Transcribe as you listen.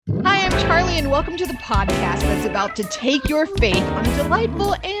Charlie, and welcome to the podcast that's about to take your faith on a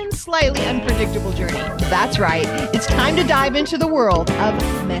delightful and slightly unpredictable journey. That's right. It's time to dive into the world of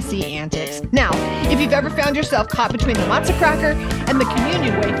Messi-Antics. Now, if you've ever found yourself caught between the matzah cracker and the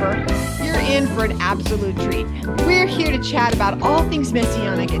communion wafer, you're in for an absolute treat. We're here to chat about all things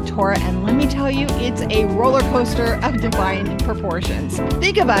Messianic and Torah, and let me tell you, it's a roller coaster of divine proportions.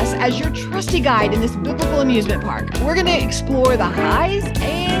 Think of us as your trusty guide in this biblical amusement park. We're going to explore the highs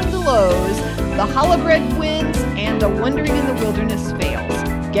and the lows, the challah bread wins, and the wandering in the wilderness fails.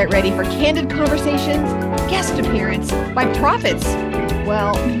 Get ready for candid conversations, guest appearance by prophets,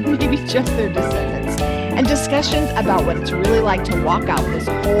 well, maybe just their descendants, and discussions about what it's really like to walk out this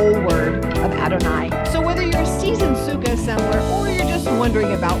whole word of Adonai. So whether you're a seasoned sukkah assembler or you're just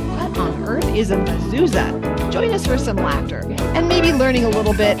wondering about what on earth is a mezuzah, join us for some laughter and maybe learning a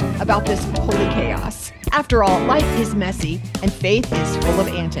little bit about this holy chaos. After all, life is messy and faith is full of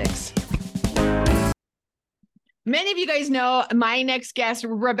antics. Many of you guys know my next guest,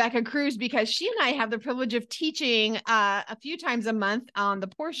 Rebecca Cruz, because she and I have the privilege of teaching a few times a month on the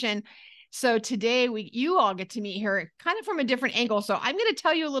portion. So today you all get to meet her kind of from a different angle. So I'm going to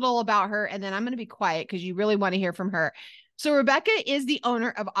tell you a little about her, and then I'm going to be quiet because you really want to hear from her. So Rebecca is the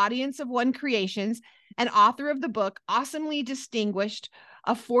owner of Audience of One Creations and author of the book, Awesomely Distinguished,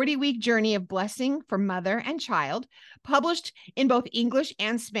 a 40-week journey of blessing for mother and child, published in both English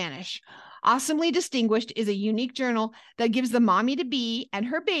and Spanish. Awesomely Distinguished is a unique journal that gives the mommy-to-be and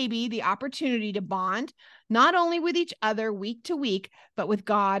her baby the opportunity to bond not only with each other week to week, but with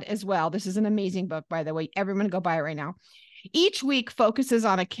God as well. This is an amazing book, by the way. Everyone go buy it right now. Each week focuses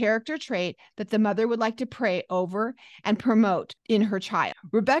on a character trait that the mother would like to pray over and promote in her child.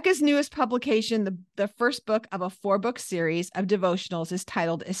 Rebecca's newest publication, the first book of a 4-book series of devotionals, is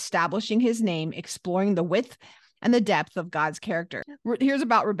titled Establishing His Name, Exploring the Width and the Depth of God's Character. Here's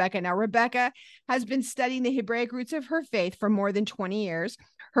about Rebecca. Now, Rebecca has been studying the Hebraic roots of her faith for more than 20 years.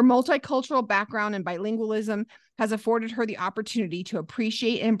 Her multicultural background and bilingualism has afforded her the opportunity to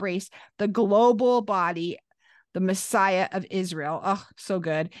appreciate and embrace the global body, the Messiah of Israel. Oh, so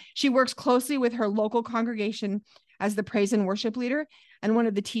good. She works closely with her local congregation as the praise and worship leader and one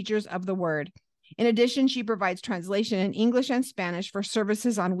of the teachers of the word. In addition, she provides translation in English and Spanish for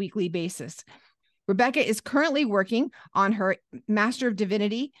services on a weekly basis. Rebecca is currently working on her Master of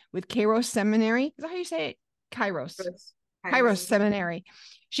Divinity with Kairos Seminary. Is that how you say it? Kairos Seminary.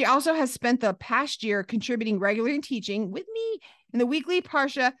 She also has spent the past year contributing regularly and teaching with me in the weekly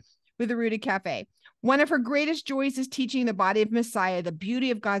Parsha with the Rooted Cafe. One of her greatest joys is teaching the body of Messiah the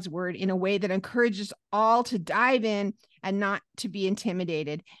beauty of God's word in a way that encourages all to dive in and not to be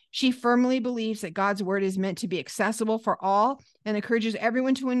intimidated. She firmly believes that God's word is meant to be accessible for all and encourages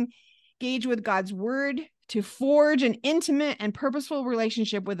everyone to engage with God's word to forge an intimate and purposeful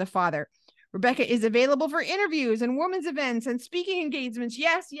relationship with the Father. Rebecca is available for interviews and women's events and speaking engagements.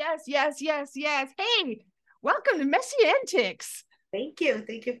 Yes, yes, yes, yes, yes. Hey, welcome to Messi-Antics. Thank you.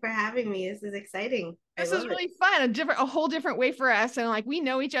 Thank you for having me. This is exciting. This is really fun. A whole different way for us. And like, we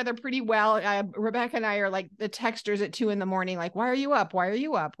know each other pretty well. Rebecca and I are like the texters at 2 a.m. Like, why are you up? Why are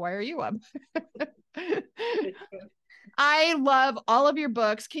you up? Why are you up? I love all of your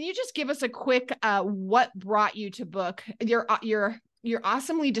books. Can you just give us a quick, what brought you to book? You're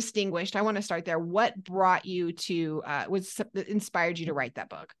awesomely distinguished. I want to start there. What brought you to, inspired you to write that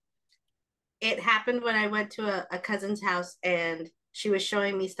book? It happened when I went to a cousin's house and she was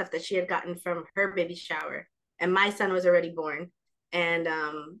showing me stuff that she had gotten from her baby shower. And my son was already born. And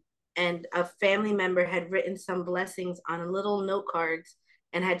a family member had written some blessings on little note cards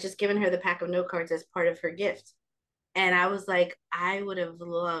and had just given her the pack of note cards as part of her gift. And I was like, I would have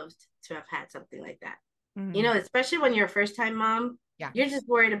loved to have had something like that. Mm-hmm. You know, especially when you're a first-time mom, you're just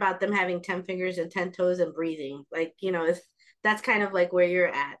worried about them having 10 fingers and 10 toes and breathing. Like, you know, that's kind of like where you're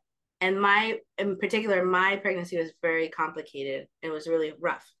at. And in particular, my pregnancy was very complicated. It was really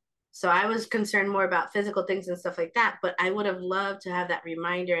rough. So I was concerned more about physical things and stuff like that. But I would have loved to have that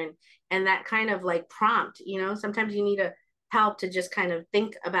reminder and that kind of like prompt, you know, sometimes you need a help to just kind of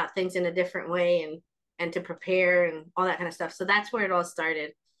think about things in a different way and to prepare and all that kind of stuff. So that's where it all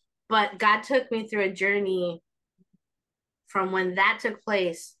started. But God took me through a journey from when that took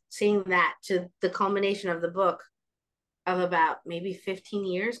place, seeing that, to the culmination of the book of about maybe 15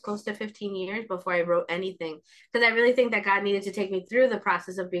 years, close to 15 years before I wrote anything. Because I really think that God needed to take me through the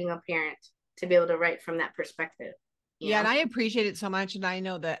process of being a parent to be able to write from that perspective. Yeah, and I appreciate it so much. And I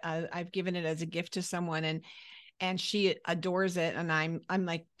know that I've given it as a gift to someone, and she adores it. And I'm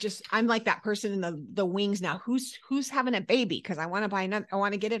like that person in the wings now. Who's having a baby? Because I want to buy another. I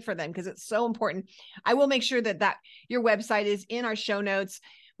want to get it for them because it's so important. I will make sure that your website is in our show notes.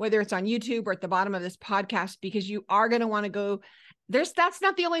 whether it's on YouTube or at the bottom of this podcast, because you are going to want to go that's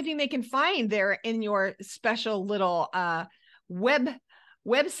not the only thing they can find there in your special little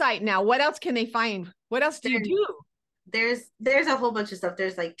website. Now, what else can they find? What else do you do? There's a whole bunch of stuff.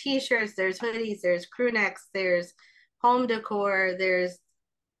 There's like t-shirts, there's hoodies, there's crew necks, there's home decor, there's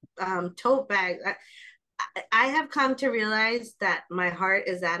tote bags. I have come to realize that my heart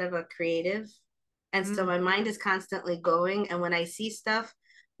is that of a creative, and so my mind is constantly going. And when I see stuff,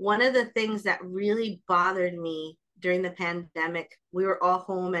 one of the things that really bothered me during the pandemic, we were all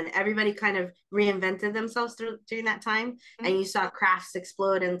home and everybody kind of reinvented themselves during that time. And you saw crafts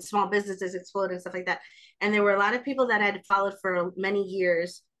explode and small businesses explode and stuff like that. And there were a lot of people that I had followed for many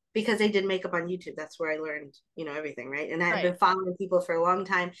years because they did makeup on YouTube. That's where I learned, everything, right? And I had been following people for a long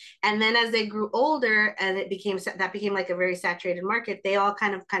time. And then as they grew older and that became like a very saturated market, they all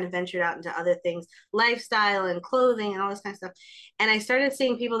kind of ventured out into other things, lifestyle and clothing and all this kind of stuff. And I started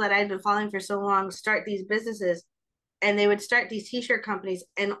seeing people that I had been following for so long start these businesses, and they would start these t-shirt companies,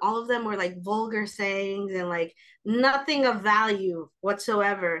 and all of them were like vulgar sayings and like nothing of value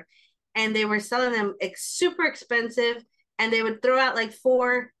whatsoever. And they were selling them super expensive, and they would throw out like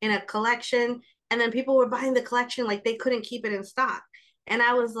 4 in a collection, and then people were buying the collection like they couldn't keep it in stock. And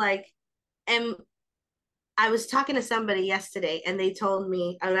I was like, and I was talking to somebody yesterday, and they told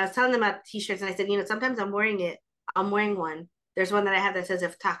me, I was telling them about t-shirts, and I said, sometimes I'm wearing one. There's one that I have that says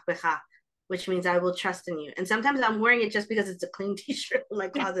 "Iftach Becha," which means I will trust in you. And sometimes I'm wearing it just because it's a clean t-shirt in my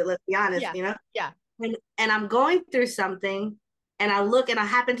closet, let's be honest, Yeah. And I'm going through something, and I look and I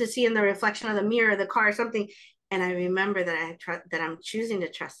happen to see in the reflection of the mirror, the car or something, and I remember that that I'm choosing to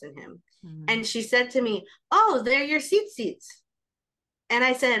trust in him. And she said to me, "Oh, they're your seats." And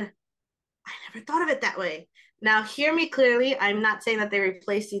I said, "I never thought of it that way." Now, hear me clearly. I'm not saying that they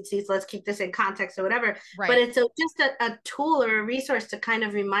replace seats. Let's keep this in context or whatever. Right. But it's just a tool or a resource to kind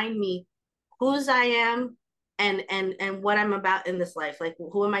of remind me whose I am and what I'm about in this life. Like,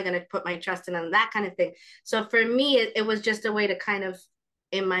 who am I going to put my trust in, and that kind of thing. So for me, it was just a way to kind of,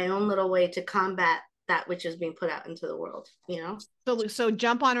 in my own little way, to combat that which is being put out into the world, So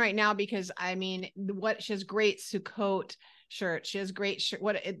jump on right now, because she has great Sukkot shirt. She has great shirt.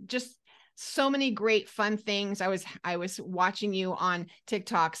 Just so many great fun things. I was watching you on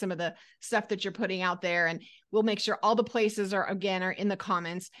TikTok, some of the stuff that you're putting out there, and we'll make sure all the places are in the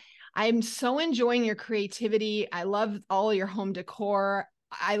comments. I'm so enjoying your creativity. I love all your home decor.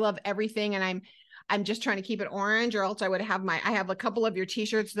 I love everything. And I'm just trying to keep it orange, or else I have a couple of your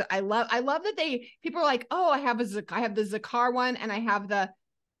t-shirts that I love. I love that people are like, "Oh, I have the Zakar one, and I have the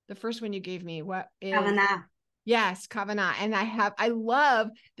first one you gave me. What is Kavanah? Yes, Kavanah. And I love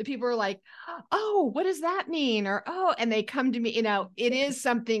that people are like, "Oh, what does that mean?" Or, "Oh," and they come to me, it is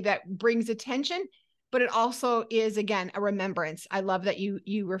something that brings attention, but it also is, again, a remembrance. I love that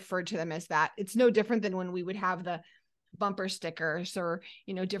you referred to them as that. It's no different than when we would have the bumper stickers or,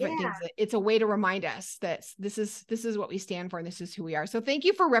 different things. It's a way to remind us that this is what we stand for, and this is who we are. So thank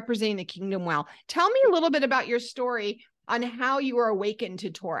you for representing the kingdom well. Tell me a little bit about your story on how you were awakened to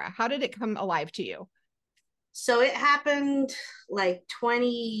Torah. How did it come alive to you? So it happened like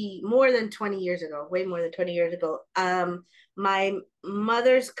more than 20 years ago, way more than 20 years ago. My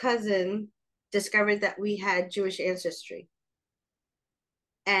mother's cousin discovered that we had Jewish ancestry,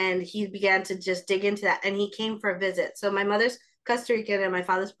 and he began to just dig into that, and he came for a visit. So my mother's Costa Rican and my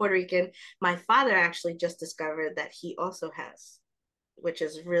father's Puerto Rican. My father actually just discovered that he also has, which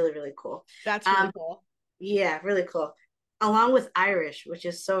is really, really cool. That's really cool. Yeah, really cool. Along with Irish, which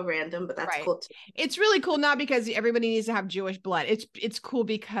is so random, but that's cool too. It's really cool, not because everybody needs to have Jewish blood. It's cool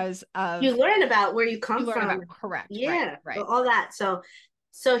because of you learn about where you come from. Correct. Yeah, right. All that.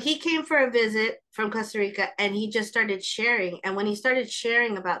 So he came for a visit from Costa Rica, and he just started sharing. And when he started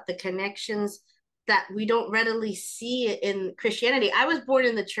sharing about the connections that we don't readily see in Christianity, I was born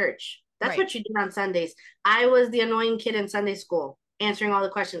in the church. That's what you did on Sundays. I was the annoying kid in Sunday school, answering all the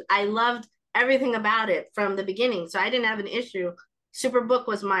questions. I loved everything about it from the beginning. So I didn't have an issue. Superbook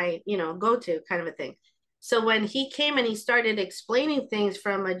was my, go-to kind of a thing. So when he came and he started explaining things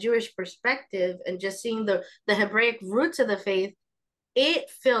from a Jewish perspective and just seeing the Hebraic roots of the faith, it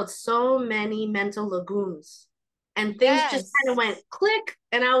filled so many mental lagoons, and things just kind of went click.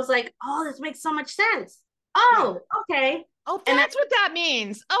 And I was like, "Oh, this makes so much sense. Oh, okay. Oh, that's what that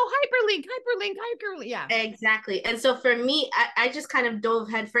means. Oh, hyperlink. Yeah, exactly." And so for me, I just kind of dove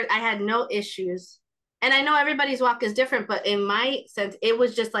headfirst. I had no issues, and I know everybody's walk is different, but in my sense, it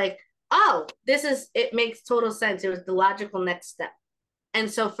was just like, "Oh, it makes total sense." It was the logical next step. And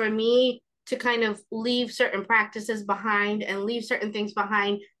so for me to kind of leave certain practices behind and leave certain things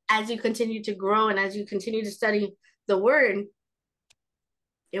behind as you continue to grow and as you continue to study the word,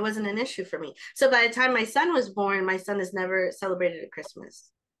 It wasn't an issue for me. So by the time my son was born, my son has never celebrated a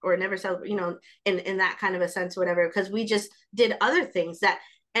Christmas or never celebrate, in that kind of a sense, whatever, because we just did other things that,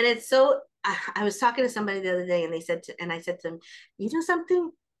 and it's so, I was talking to somebody the other day and I said to them, you know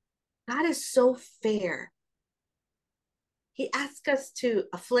something? God is so fair. He asks us to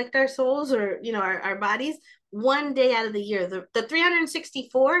afflict our souls or, our bodies one day out of the year. The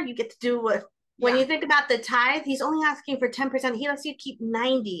 364, you get to do what, when you think about the tithe, he's only asking for 10%. He lets you keep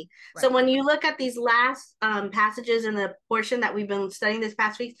 90. Right. So when you look at these last passages in the portion that we've been studying this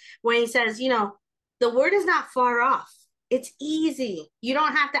past week, when he says, the word is not far off. It's easy. You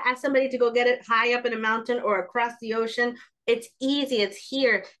don't have to ask somebody to go get it high up in a mountain or across the ocean. It's easy. It's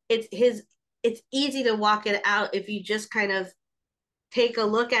here. It's easy to walk it out if you just kind of take a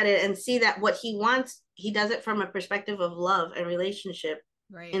look at it and see that what he wants, he does it from a perspective of love and relationship.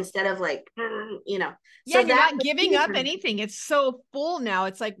 Right. Instead of like, Yeah, so you're not giving up anything. It's so full now.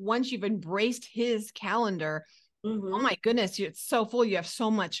 It's like once you've embraced his calendar, oh my goodness, it's so full. You have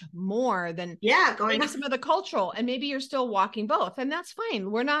so much more than going maybe some of the cultural, and maybe you're still walking both, and that's fine.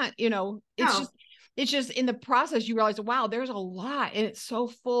 We're not, it's just in the process you realize, wow, there's a lot, and it's so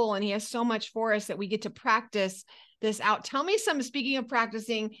full, and he has so much for us that we get to practice this out. Speaking of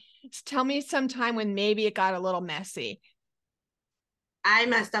practicing, tell me some time when maybe it got a little messy. I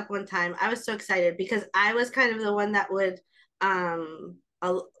messed up one time. I was so excited because I was kind of the one that would,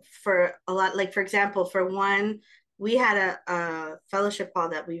 for a lot, like for example, for one, we had a fellowship hall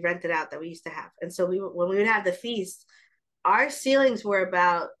that we rented out that we used to have. And so when we would have the feast, our ceilings were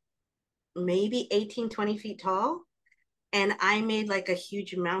about maybe 18, 20 feet tall. And I made like a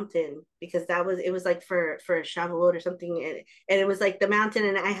huge mountain because it was like for a Shavuot or something. And it was like the mountain,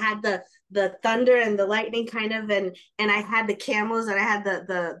 and I had the thunder and the lightning kind of, and I had the camels, and I had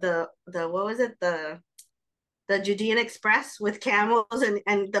the what was it? The Judean Express with camels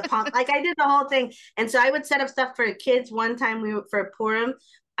and the pump. Like I did the whole thing. And so I would set up stuff for kids. One time for Purim,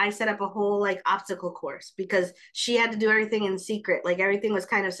 I set up a whole like obstacle course because she had to do everything in secret. Like everything was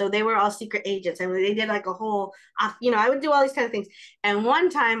kind of, so they were all secret agents, and they did like a whole, I would do all these kind of things. And one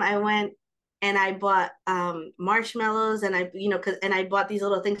time I went and I bought marshmallows, and I bought these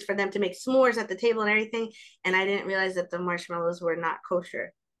little things for them to make s'mores at the table and everything. And I didn't realize that the marshmallows were not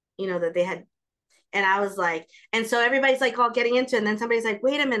kosher, that they had. And I was like, and so everybody's like all getting into it. And then somebody's like,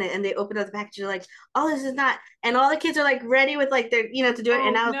 wait a minute. And they open up the package. They're like, oh, this is not. And all the kids are like ready with like their, to do it.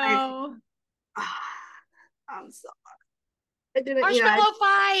 And I was like, oh, I'm sorry. I didn't, marshmallow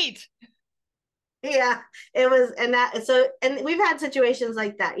fight. Yeah, it was. And we've had situations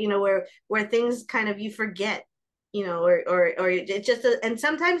like that, where things kind of, you forget, or it's just, and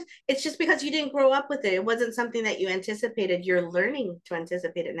sometimes it's just because you didn't grow up with it. It wasn't something that you anticipated. You're learning to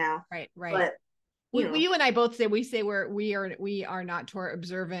anticipate it now. Right. But you and I both say we are not Torah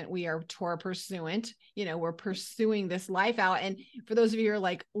observant. We are Torah pursuant. We're pursuing this life out. And for those of you who are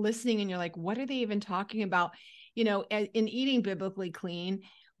like listening and you're like, what are they even talking about? In eating biblically clean,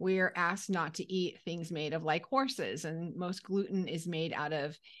 we're asked not to eat things made of like horses, and most gluten is made out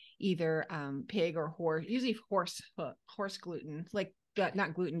of either pig or horse, usually horse gluten, like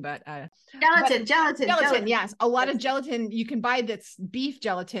not gluten, but gelatin. Yes, a lot of gelatin you can buy that's beef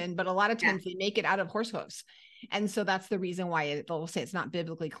gelatin, but a lot of times they make it out of horse hooves, and so that's the reason why they'll say it's not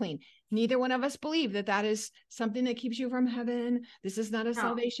biblically clean. Neither one of us believe that is something that keeps you from heaven. This is not a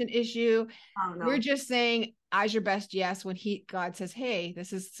salvation issue. Oh, no. We're just saying, as your best yes, when God says, hey,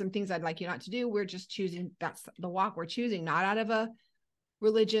 this is some things I'd like you not to do, we're just choosing, that's the walk we're choosing, not out of a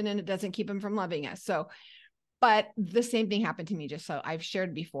religion, and it doesn't keep him from loving us. So, but the same thing happened to me, just so I've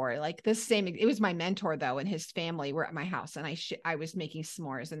shared before, like it was my mentor though, and his family were at my house, and I was making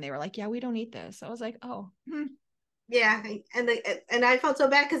s'mores, and they were like, yeah, we don't eat this. So I was like, oh, yeah. And I felt so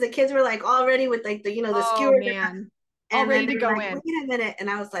bad because the kids were like already with like the, the skewer, man, all ready to go in. Wait a minute. And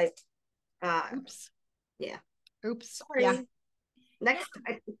I was like, oops. Yeah. Oops. Sorry. Yeah. Next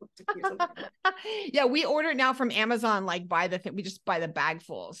time. Yeah, we order now from Amazon, like we just buy the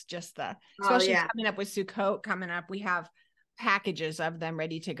bagfuls, especially coming up with Sukkot coming up, we have packages of them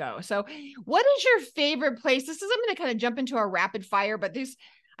ready to go. So what is your favorite place? I'm going to kind of jump into a rapid fire, but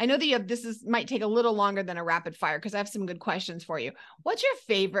I know that might take a little longer than a rapid fire because I have some good questions for you. What's your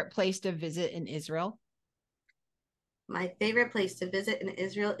favorite place to visit in Israel? My favorite place to visit in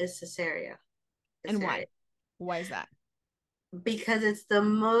Israel is Caesarea. And why? Why is that? Because it's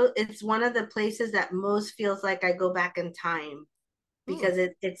one of the places that most feels like I go back in time, because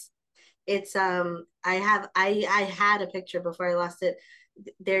I had a picture before I lost it.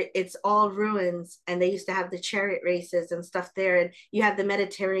 There, it's all ruins, and they used to have the chariot races and stuff there, and you have the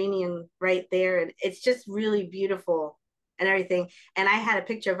Mediterranean right there, and it's just really beautiful. and everything. And I had a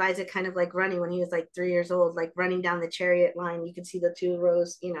picture of Isaac kind of like running when he was like 3 years old, like running down the chariot line. You could see the two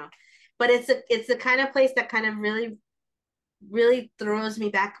rows, you know. But it's the kind of place that kind of really, really throws me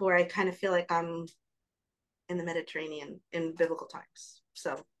back where I kind of feel like I'm in the Mediterranean in biblical times.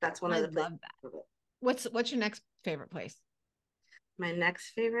 So that's one I of the love places. that. What's your next favorite place? My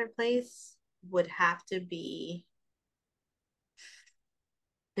next favorite place would have to be,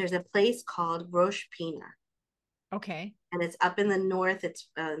 there's a place called Rosh Pina, Okay. and it's up in the north. It's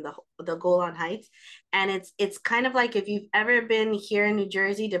the Golan Heights, and it's kind of like if you've ever been here in New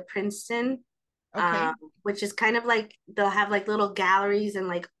Jersey to Princeton, um, Okay. which is kind of like they'll have like little galleries and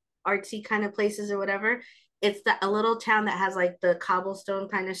like artsy kind of places or whatever. It's a little town that has like the cobblestone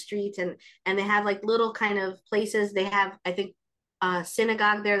kind of streets, and they have like little kind of places. They have, I think, a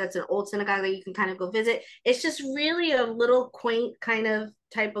synagogue there. That's an old synagogue that you can kind of go visit. It's just really a little quaint kind of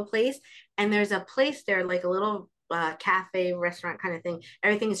type of place. And there's a place there, like a little cafe restaurant kind of thing.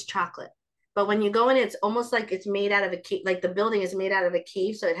 Everything is chocolate. But when you go in, it's almost like it's made out of a cave. Like the building is made out of a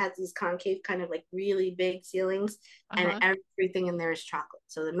cave, so it has these concave, kind of like really big ceilings, and Uh-huh. everything in there is chocolate.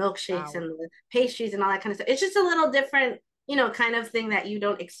 So the milkshakes Wow. and the pastries and all that kind of stuff. It's just a little different, kind of thing that you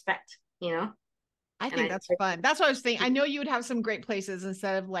don't expect. I And think that's fun. That's what I was thinking. I know you would have some great places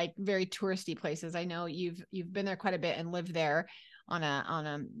instead of like very touristy places. I know you've been there quite a bit and lived there on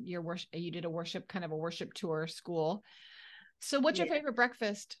a your worship. You did a worship kind of a worship tour school. So, what's your yeah, favorite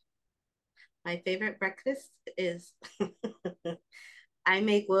breakfast? my favorite breakfast is I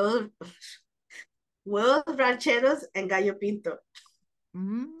make huevos rancheros and gallo pinto.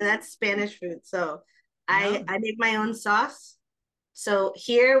 Mm, That's Spanish food. So I yum. make my own sauce. So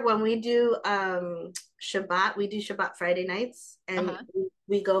here when we do Shabbat, we do Shabbat Friday nights, and Uh-huh.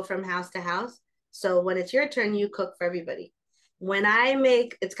 we go from house to house. So when it's your turn, you cook for everybody. When I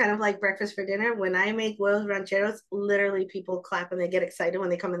make, it's kind of like breakfast for dinner. When I make huevos rancheros, literally people clap and they get excited when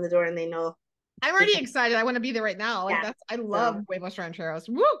they come in the door and they know I'm they already can. excited. I want to be there right now. Like Yeah. that's I love So huevos rancheros.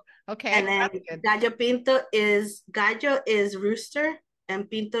 Woo. and Okay, then that's good. gallo is rooster, and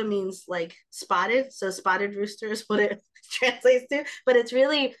pinto means like spotted. So spotted rooster is what it translates to. But it's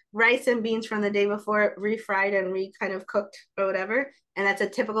really rice and beans from the day before, refried and re kind of cooked or whatever. And that's a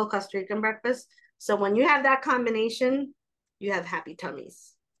typical Costa Rican breakfast. So when you have that combination, you have happy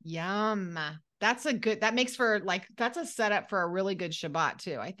tummies. Yum. That's a good, that makes for like, that's a setup for a really good Shabbat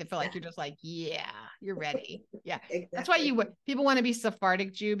too. I feel like Yeah, you're just like, yeah, you're ready. Yeah. That's why exactly. people want to be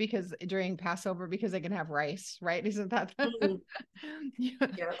Sephardic Jew because during Passover, because they can have rice, right? Isn't that? Mm-hmm. Yeah.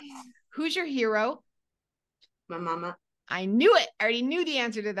 Yep. Who's your hero? My mama. I knew it. I already knew the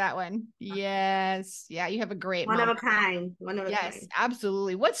answer to that one. Yes. Yeah. You have a great One of mom. a kind. One of a Yes, kind.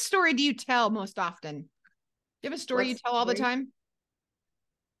 absolutely. What story do you tell most often? Do you have a story you What's tell all the the time?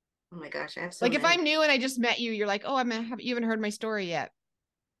 Oh my gosh, I have so Like if many. I'm new and I just met you, you're like, oh, you haven't heard my story yet.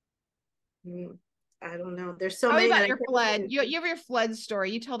 Mm, I don't know. There's so Probably many that about I your can't flood. even. You have your flood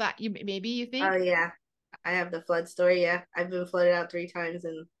story. You tell that you Oh think. yeah, I have the flood story. Yeah, I've been flooded out 3 times,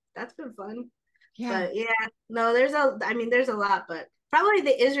 and that's been fun. Yeah, But yeah, no, I mean, there's a lot, but probably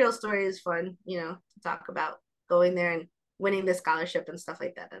the Israel story is fun. To talk about going there and winning the scholarship and stuff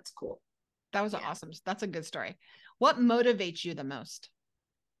like that. That's cool. that was Yeah. awesome. That's a good story. What motivates you the most?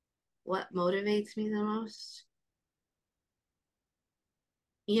 What motivates me the most?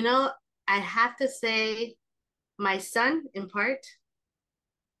 You know, I have to say my son in part,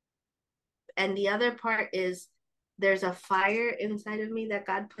 and the other part is there's a fire inside of me that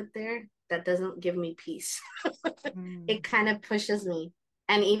God put there that doesn't give me peace. Mm, It kind of pushes me.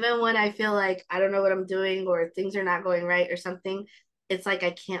 And even when I feel like I don't know what I'm doing or things are not going right or something, it's like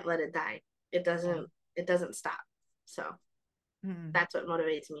I can't let it die. It yeah. doesn't stop. So Mm, that's what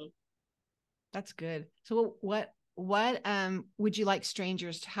motivates me. that's good. So what would you like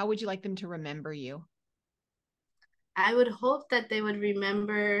strangers how would you like them to remember you? I would hope that they would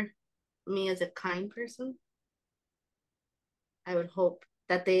remember me as a kind person. I would hope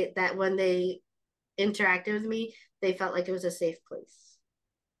that when they interacted with me, they felt like it was a safe place.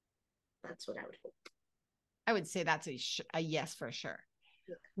 That's what I would hope. I would say that's a yes for sure.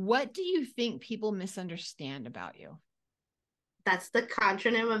 What do you think people misunderstand about you? That's the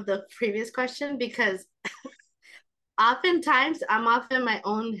contronym of the previous question, because oftentimes I'm off in my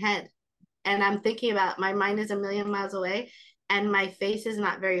own head and I'm thinking about, my mind is a million miles away, and my face is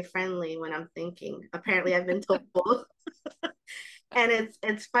not very friendly when I'm thinking. Apparently, I've been told. And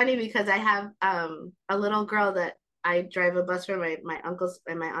it's funny because I have a little girl that I drive a bus for my uncle's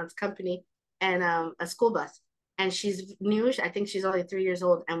and my aunt's company, and a school bus. And she's new. I think she's only 3 years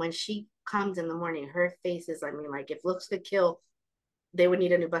old. And when she comes in the morning, her face is, I mean, like if looks could kill, they would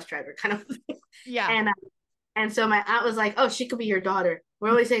need a new bus driver kind of thing. Yeah. And And so my aunt was like, "Oh, she could be your daughter." We're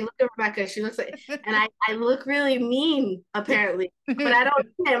always saying, "Look at Rebecca. She looks like," and I look really mean apparently, but I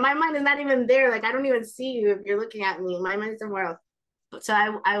don't. My mind is not even there. Like I don't even see you if you're looking at me. My mind's somewhere else. So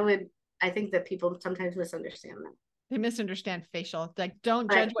I think that people sometimes misunderstand that. They misunderstand facial. Like, don't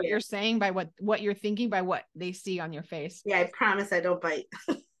But judge what you're saying by what you're thinking, by what they see on your face. Yeah, I promise I don't bite.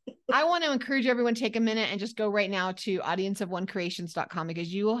 I want to encourage everyone to take a minute and just go right now to audienceofonecreations.com,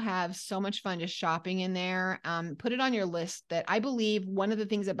 because you will have so much fun just shopping in there. Put it on your list. That I believe one of the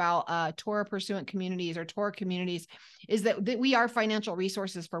things about Torah pursuant communities or Torah communities is that we are financial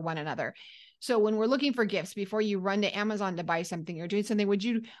resources for one another. So when we're looking for gifts, before you run to Amazon to buy something or doing something, would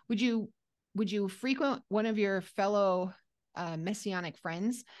you frequent one of your fellow Messianic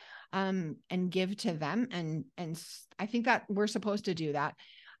friends and give to them? And I think that we're supposed to do that.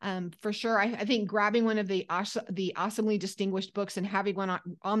 For sure. I think grabbing one of the awesomely distinguished books and having one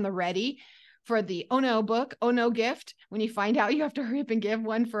on the ready for the Oh No book, Oh No gift, when you find out you have to hurry up and give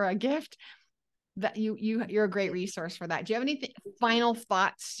one for a gift, that you're a great resource for that. Do you have any final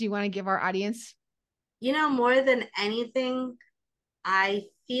thoughts you want to give our audience? More than anything, I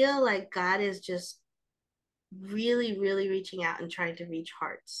feel like God is just really, really reaching out and trying to reach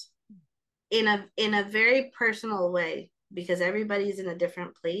hearts in a very personal way, because everybody's in a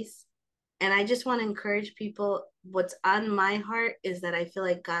different place. And I just want to encourage people. What's on my heart is that I feel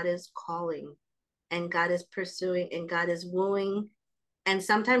like God is calling and God is pursuing and God is wooing. And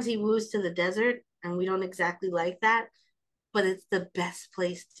sometimes he woos to the desert and we don't exactly like that, but it's the best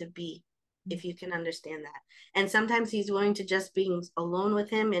place to be if you can understand that. And sometimes he's willing to just being alone with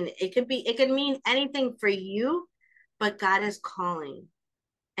him. And it could mean anything for you, but God is calling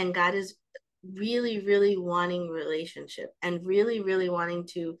and God is really, really wanting relationship and really, really wanting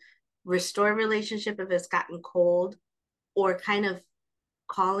to restore relationship if it's gotten cold, or kind of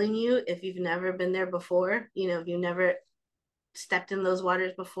calling you if you've never been there before, if you've never stepped in those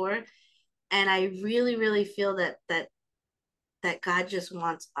waters before. And I really, really feel that God just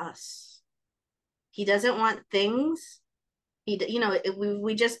wants us. He doesn't want things.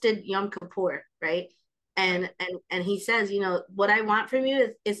 We just did Yom Kippur, right? And he says, what I want from you is,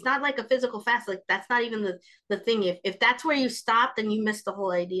 it's not like a physical fast. Like that's not even the thing. If that's where you stop, then you miss the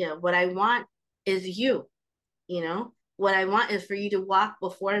whole idea. What I want is you. What I want is for you to walk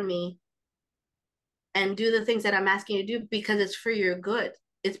before me and do the things that I'm asking you to do, because it's for your good.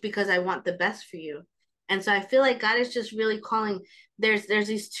 It's because I want the best for you. And so I feel like God is just really calling. There's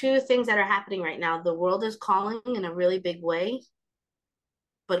these two things that are happening right now. The world is calling in a really big way,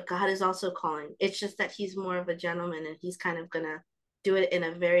 but God is also calling. It's just that he's more of a gentleman and he's kind of going to do it in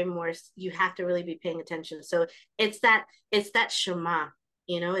a very more, you have to really be paying attention. So it's that Shema,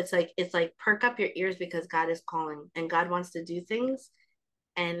 it's like perk up your ears, because God is calling and God wants to do things,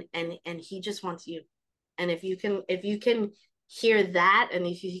 and he just wants you. And if you can hear that, and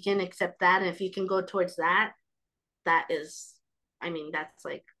if you can accept that, and if you can go towards that, that's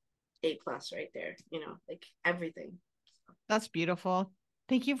like A+ right there, like everything. That's beautiful.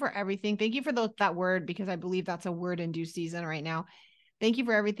 Thank you for everything. Thank you for that word, because I believe that's a word in due season right now. Thank you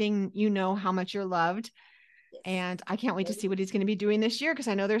for everything. How much you're loved. Yes. And I can't wait to see what he's going to be doing this year, because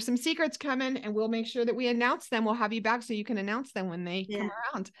I know there's some secrets coming, and we'll make sure that we announce them. We'll have you back so you can announce them when they come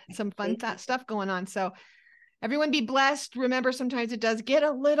around. Some fun stuff going on. So everyone be blessed. Remember, sometimes it does get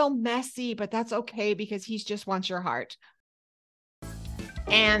a little messy, but that's okay, because he just wants your heart.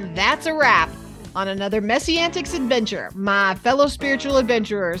 And that's a wrap on another Messi-Antics adventure, my fellow spiritual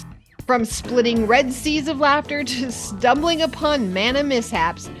adventurers. From splitting red seas of laughter to stumbling upon manna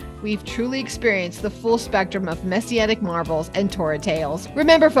mishaps, we've truly experienced the full spectrum of Messianic marvels and Torah tales.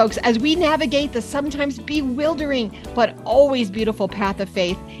 Remember, folks, as we navigate the sometimes bewildering but always beautiful path of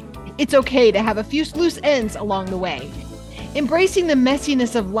faith, it's okay to have a few loose ends along the way. Embracing the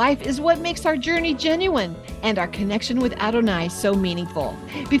messiness of life is what makes our journey genuine and our connection with Adonai so meaningful.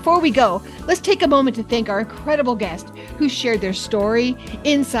 Before we go, let's take a moment to thank our incredible guests who shared their story,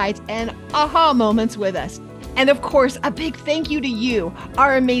 insights, and aha moments with us. And of course, a big thank you to you,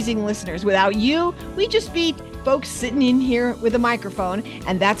 our amazing listeners. Without you, we'd just be folks sitting in here with a microphone,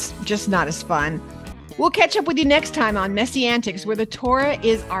 and that's just not as fun. We'll catch up with you next time on Messi-Antics, where the Torah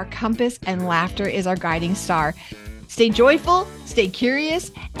is our compass and laughter is our guiding star. Stay joyful, stay curious,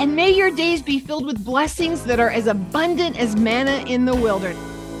 and may your days be filled with blessings that are as abundant as manna in the wilderness.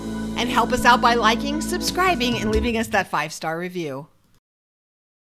 And help us out by liking, subscribing, and leaving us that 5-star review.